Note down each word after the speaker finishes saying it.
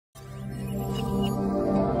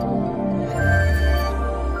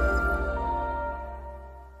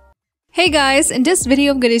Hey guys, in this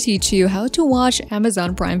video I'm gonna teach you how to watch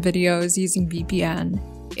Amazon Prime videos using VPN.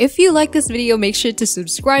 If you like this video, make sure to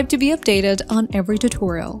subscribe to be updated on every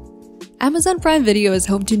tutorial. Amazon Prime Video is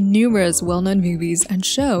home to numerous well-known movies and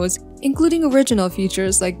shows, including original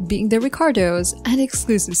features like Being the Ricardos and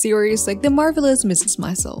exclusive series like The Marvelous Mrs.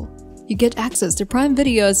 Maisel. You get access to Prime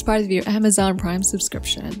Video as part of your Amazon Prime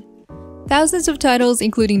subscription. Thousands of titles,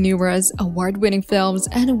 including numerous award-winning films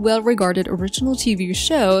and well-regarded original TV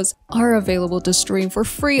shows, are available to stream for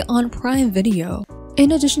free on Prime Video.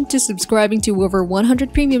 In addition to subscribing to over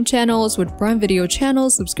 100 premium channels with Prime Video channel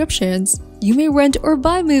subscriptions, you may rent or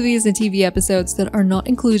buy movies and TV episodes that are not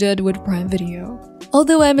included with Prime Video.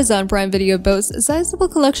 Although Amazon Prime Video boasts a sizable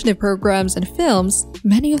collection of programs and films,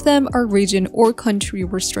 many of them are region or country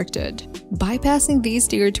restricted. Bypassing these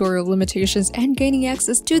territorial limitations and gaining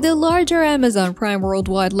access to the larger Amazon Prime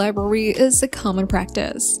worldwide library is a common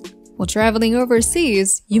practice. While traveling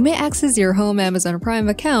overseas, you may access your home Amazon Prime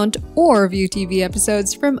account or view TV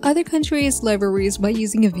episodes from other countries' libraries by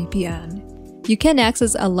using a VPN. You can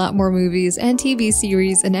access a lot more movies and TV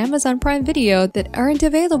series in Amazon Prime Video that aren't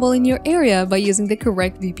available in your area by using the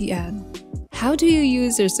correct VPN. How do you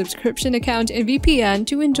use your subscription account and VPN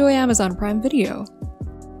to enjoy Amazon Prime Video?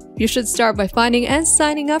 You should start by finding and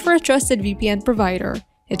signing up for a trusted VPN provider.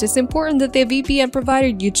 It is important that the VPN provider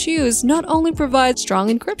you choose not only provides strong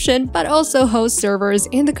encryption, but also hosts servers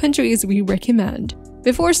in the countries we recommend.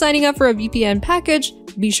 Before signing up for a VPN package,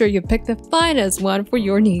 be sure you pick the finest one for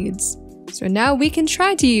your needs. So now we can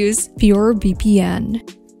try to use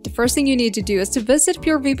PureVPN. The first thing you need to do is to visit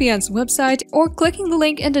PureVPN's website or clicking the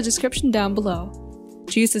link in the description down below.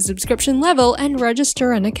 Choose a subscription level and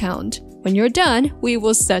register an account. When you're done, we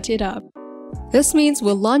will set it up. This means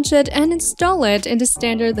we'll launch it and install it in the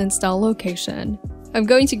standard install location. I'm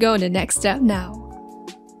going to go on the next step now.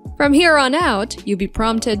 From here on out, you'll be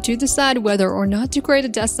prompted to decide whether or not to create a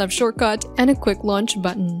desktop shortcut and a quick launch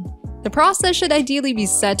button. The process should ideally be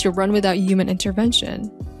set to run without human intervention.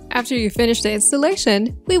 After you finish the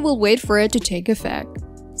installation, we will wait for it to take effect.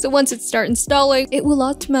 So once it starts installing, it will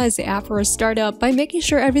optimize the app for a startup by making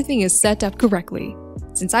sure everything is set up correctly.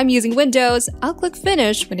 Since I'm using Windows, I'll click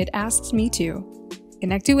Finish when it asks me to.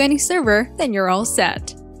 Connect to any server, then you're all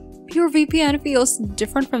set. PureVPN feels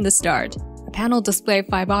different from the start. The panel displays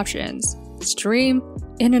 5 options: Stream,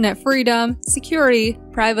 Internet Freedom, Security,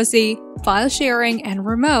 Privacy, File Sharing, and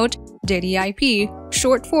Remote, DDIP,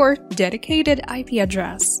 short for Dedicated IP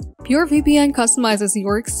Address. PureVPN customizes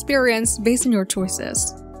your experience based on your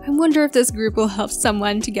choices. I wonder if this group will help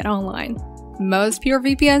someone to get online. Most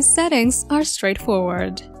PureVPN settings are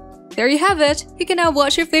straightforward. There you have it! You can now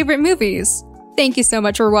watch your favorite movies! Thank you so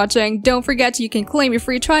much for watching. Don't forget you can claim your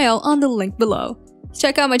free trial on the link below.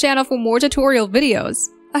 Check out my channel for more tutorial videos.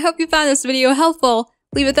 I hope you found this video helpful.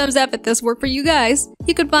 Leave a thumbs up if this worked for you guys.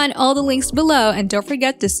 You can find all the links below, and don't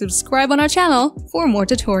forget to subscribe on our channel for more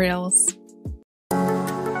tutorials.